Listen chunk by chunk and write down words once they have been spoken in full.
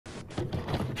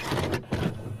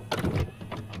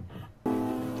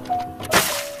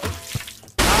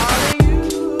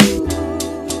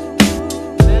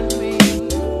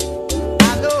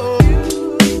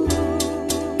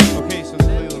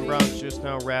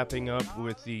wrapping up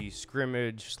with the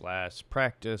scrimmage /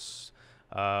 practice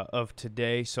of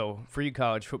today. So for you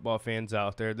college football fans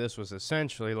out there, this was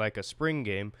essentially like a spring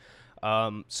game.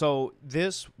 So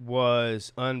this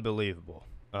was unbelievable.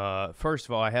 First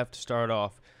of all, I have to start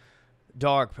off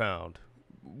dog pound.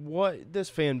 What this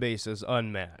fan base is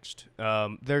unmatched.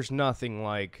 There's nothing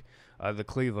like the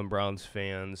Cleveland Browns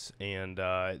fans, and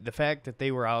the fact that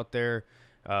they were out there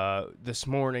this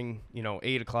morning,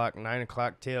 8 o'clock, 9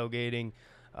 o'clock tailgating,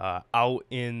 out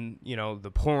in,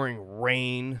 the pouring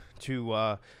rain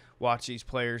to watch these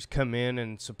players come in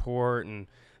and support. And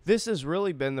this has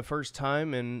really been the first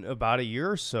time in about a year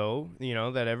or so,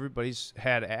 that everybody's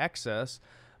had access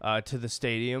to the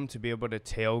stadium to be able to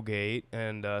tailgate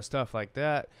and stuff like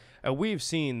that. We've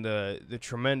seen the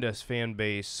tremendous fan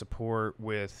base support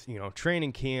with,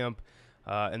 training camp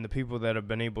and the people that have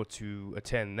been able to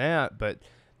attend that. But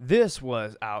this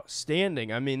was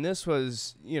outstanding. I mean, this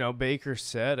was, Baker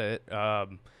said it.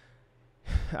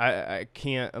 I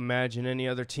can't imagine any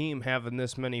other team having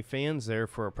this many fans there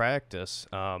for a practice.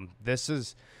 This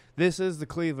is the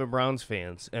Cleveland Browns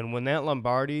fans. And when that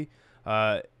Lombardi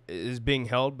is being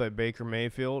held by Baker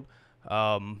Mayfield,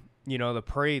 the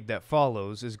parade that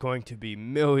follows is going to be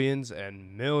millions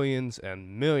and millions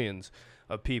and millions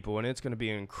of people, and it's going to be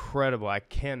incredible. I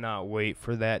cannot wait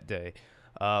for that day.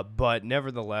 But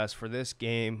nevertheless, for this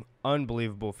game,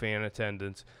 unbelievable fan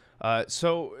attendance.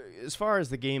 So as far as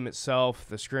the game itself,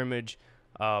 the scrimmage,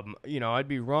 I'd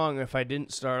be wrong if I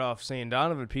didn't start off saying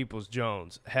Donovan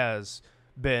Peoples-Jones has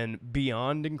been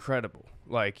beyond incredible.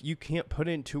 Like, you can't put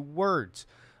into words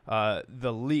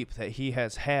the leap that he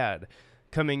has had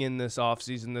coming in this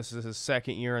offseason. This is his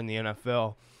second year in the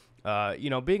NFL.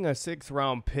 Being a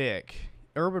sixth-round pick,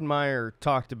 Urban Meyer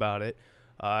talked about it.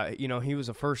 He was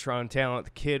a first-round talent.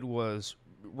 The kid was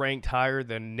ranked higher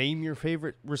than name your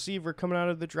favorite receiver coming out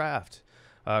of the draft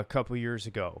a couple years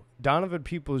ago. Donovan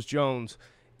Peoples-Jones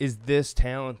is this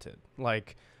talented.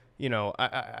 Like,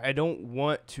 I don't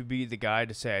want to be the guy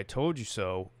to say I told you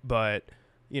so, but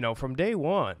from day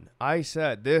one, I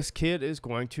said this kid is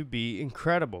going to be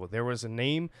incredible. There was a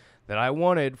name that I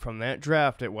wanted from that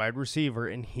draft at wide receiver,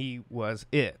 and he was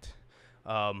it.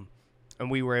 And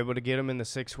we were able to get him in the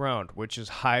 6th round, which is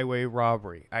highway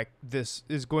robbery. This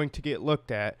is going to get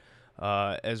looked at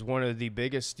as one of the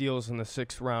biggest steals in the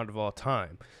 6th round of all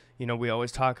time. We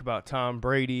always talk about Tom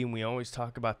Brady, and we always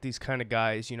talk about these kind of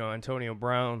guys, Antonio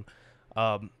Brown.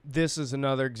 This is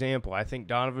another example. I think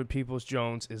Donovan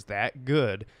Peoples-Jones is that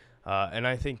good. And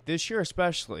I think this year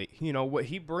especially, what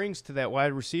he brings to that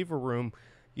wide receiver room,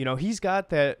 he's got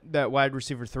that wide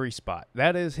receiver 3 spot.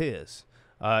 That is his.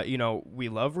 We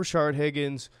love Rashard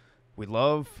Higgins. We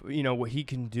love, what he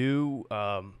can do.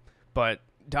 But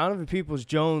Donovan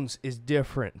Peoples-Jones is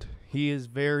different. He is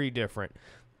very different.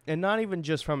 And not even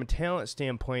just from a talent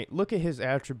standpoint. Look at his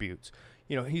attributes.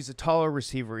 He's a taller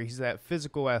receiver. He's that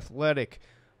physical, athletic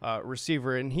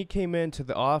receiver. And he came into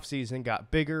the offseason,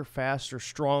 got bigger, faster,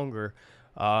 stronger.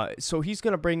 So he's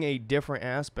going to bring a different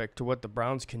aspect to what the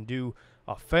Browns can do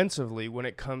offensively when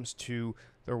it comes to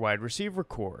their wide receiver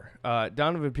core.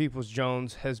 Donovan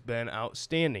Peoples-Jones has been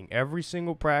outstanding. Every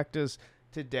single practice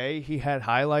today, he had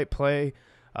highlight play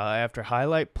after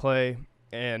highlight play,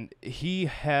 and he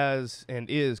has and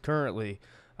is currently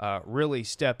really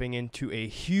stepping into a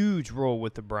huge role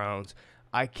with the Browns.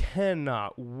 I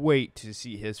cannot wait to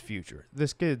see his future.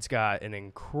 This kid's got an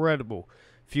incredible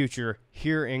future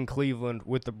here in Cleveland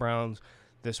with the Browns.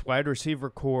 This wide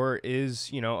receiver core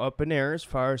is, up in air as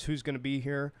far as who's going to be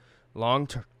here long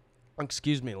term,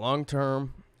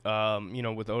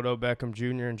 with Odell Beckham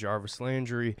Jr. and Jarvis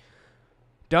Landry.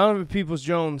 Donovan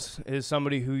Peoples-Jones is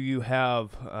somebody who you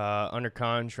have under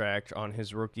contract on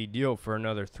his rookie deal for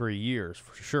another 3 years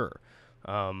for sure.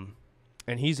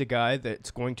 And he's a guy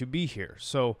that's going to be here.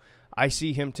 So I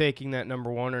see him taking that number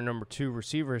 1 or number 2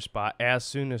 receiver spot as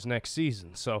soon as next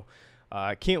season. So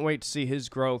I can't wait to see his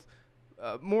growth.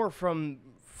 More from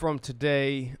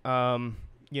today, and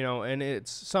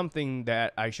it's something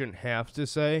that I shouldn't have to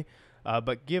say,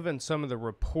 but given some of the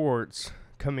reports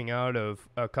coming out of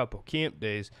a couple camp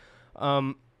days,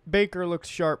 Baker looked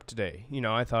sharp today.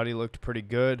 I thought he looked pretty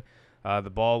good. The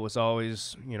ball was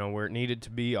always, where it needed to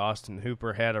be. Austin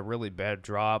Hooper had a really bad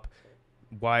drop,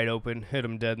 wide open, hit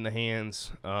him dead in the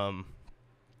hands.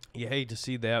 You hate to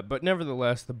see that, but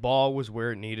nevertheless, the ball was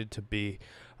where it needed to be.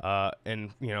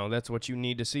 And that's what you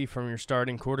need to see from your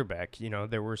starting quarterback.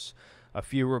 There was a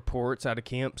few reports out of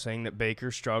camp saying that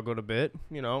Baker struggled a bit,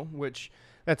 which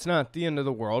that's not the end of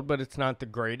the world, but it's not the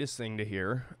greatest thing to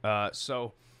hear.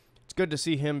 So it's good to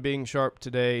see him being sharp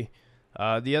today.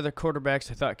 The other quarterbacks,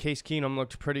 I thought Case Keenum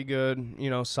looked pretty good,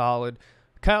 solid.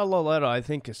 Kyle Lauletta, I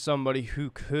think, is somebody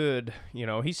who could,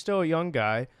 he's still a young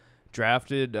guy,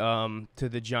 drafted to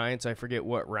the Giants. I forget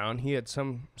what round. He had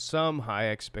some high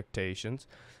expectations.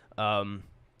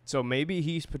 So maybe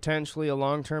he's potentially a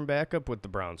long-term backup with the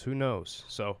Browns. Who knows?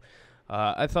 So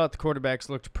I thought the quarterbacks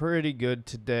looked pretty good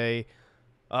today.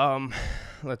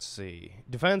 Let's see.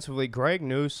 Defensively, Greg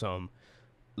Newsome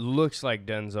looks like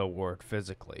Denzel Ward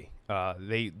physically.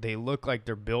 They look like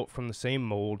they're built from the same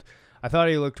mold. I thought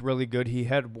he looked really good. He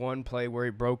had one play where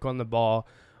he broke on the ball.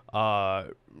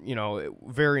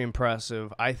 Very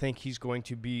impressive. I think he's going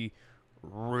to be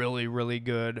really, really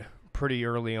good pretty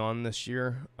early on this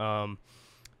year.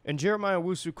 And Jeremiah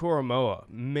Owusu-Koramoah,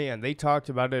 man, they talked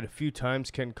about it a few times,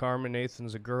 Ken Carman, Nathan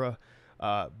Zagura,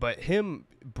 but him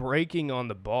breaking on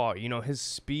the ball, his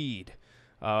speed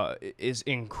is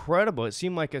incredible. It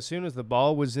seemed like as soon as the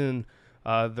ball was in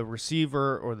the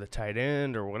receiver or the tight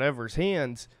end or whatever's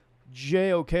hands,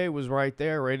 JOK was right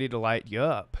there ready to light you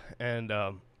up. And,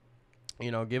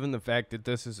 given the fact that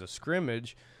this is a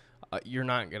scrimmage, you're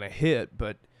not going to hit,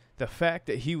 but the fact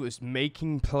that he was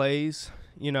making plays,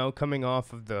 coming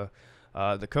off of the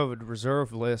COVID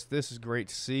reserve list, this is great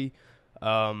to see.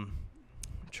 I'm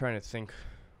trying to think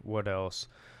what else.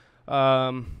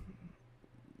 Let's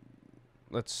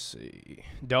see.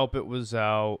 Delpit was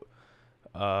out.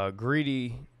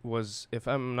 Greedy was, if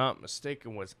I'm not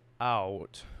mistaken, was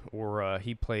out, or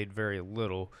he played very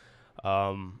little.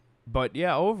 But,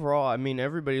 yeah, overall, I mean,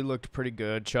 everybody looked pretty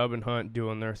good. Chubb and Hunt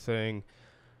doing their thing.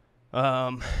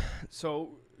 So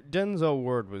Denzel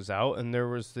Ward was out, and there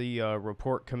was the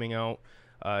report coming out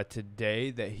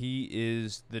today that he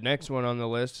is the next one on the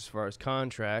list as far as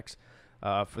contracts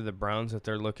for the Browns that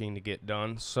they're looking to get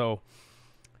done. So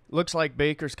looks like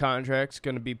Baker's contract's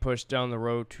going to be pushed down the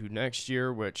road to next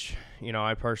year, which,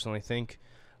 I personally think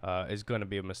is going to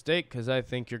be a mistake, because I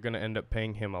think you're going to end up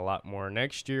paying him a lot more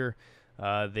next year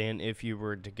than if you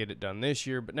were to get it done this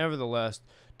year. But nevertheless,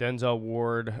 Denzel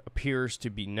Ward appears to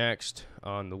be next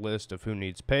on the list of who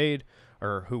needs paid,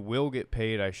 or who will get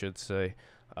paid, I should say.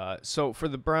 So for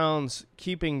the Browns,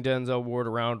 keeping Denzel Ward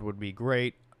around would be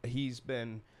great. He's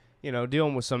been,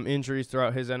 dealing with some injuries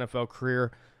throughout his NFL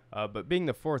career, but being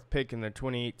the fourth pick in the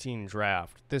 2018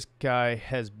 draft, this guy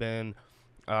has been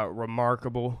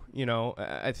remarkable.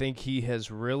 I think he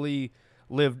has really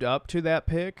lived up to that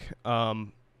pick.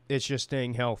 It's just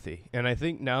staying healthy. And I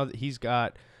think now that he's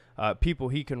got people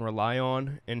he can rely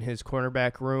on in his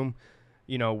cornerback room,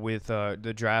 with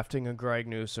the drafting of Greg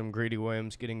Newsome, Greedy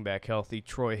Williams getting back healthy,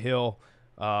 Troy Hill,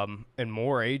 and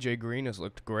more. A.J. Green has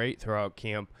looked great throughout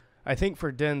camp. I think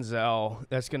for Denzel,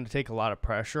 that's going to take a lot of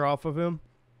pressure off of him,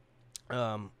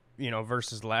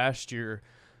 versus last year.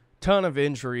 Ton of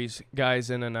injuries,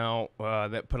 guys in and out,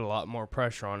 that put a lot more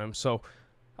pressure on him. So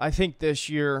I think this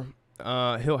year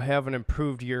he'll have an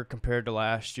improved year compared to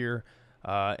last year.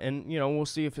 And we'll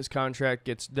see if his contract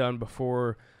gets done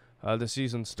before the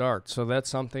season starts. So that's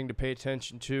something to pay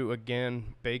attention to.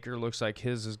 Again, Baker looks like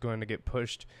his is going to get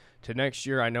pushed to next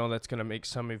year. I know that's going to make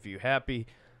some of you happy.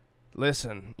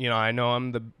 Listen, I know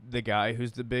I'm the guy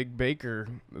who's the big Baker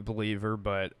believer,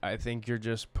 but I think you're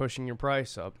just pushing your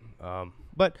price up.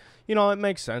 But, it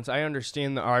makes sense. I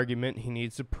understand the argument. He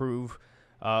needs to prove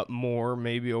more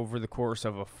maybe over the course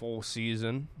of a full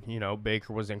season.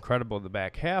 Baker was incredible the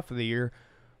back half of the year,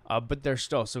 but there's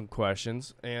still some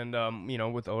questions. And,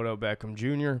 with Odell Beckham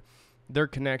Jr., their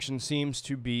connection seems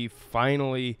to be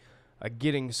finally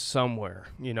getting somewhere.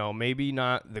 Maybe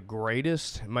not the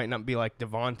greatest. It might not be like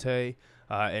Devontae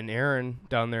and Aaron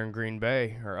down there in Green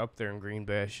Bay, or up there in Green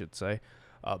Bay, I should say.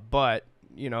 But,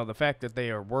 the fact that they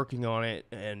are working on it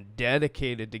and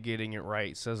dedicated to getting it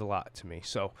right says a lot to me.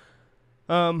 So,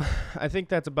 I think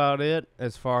that's about it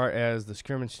as far as the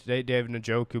scrimmage today. David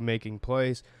Njoku making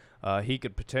plays. He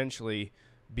could potentially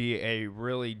be a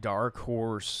really dark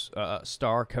horse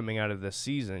star coming out of this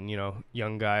season.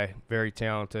 Young guy, very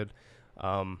talented.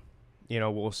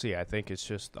 We'll see. I think it's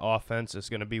just the offense is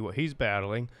going to be what he's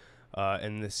battling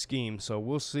in this scheme. So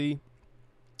we'll see.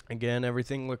 Again,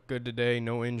 everything looked good today.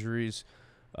 No injuries.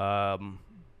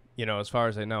 As far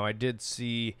as I know, I did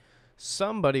see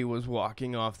somebody was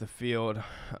walking off the field.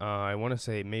 I want to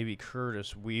say maybe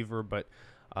Curtis Weaver, but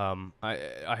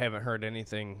I haven't heard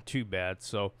anything too bad.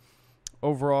 So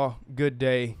overall, good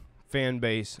day. Fan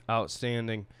base,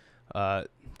 outstanding.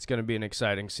 It's going to be an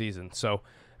exciting season. So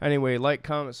anyway, like,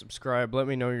 comment, subscribe. Let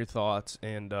me know your thoughts.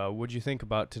 And what'd you think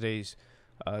about today's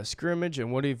scrimmage?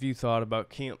 And what have you thought about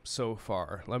camp so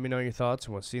far? Let me know your thoughts,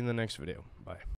 and we'll see you in the next video. Bye.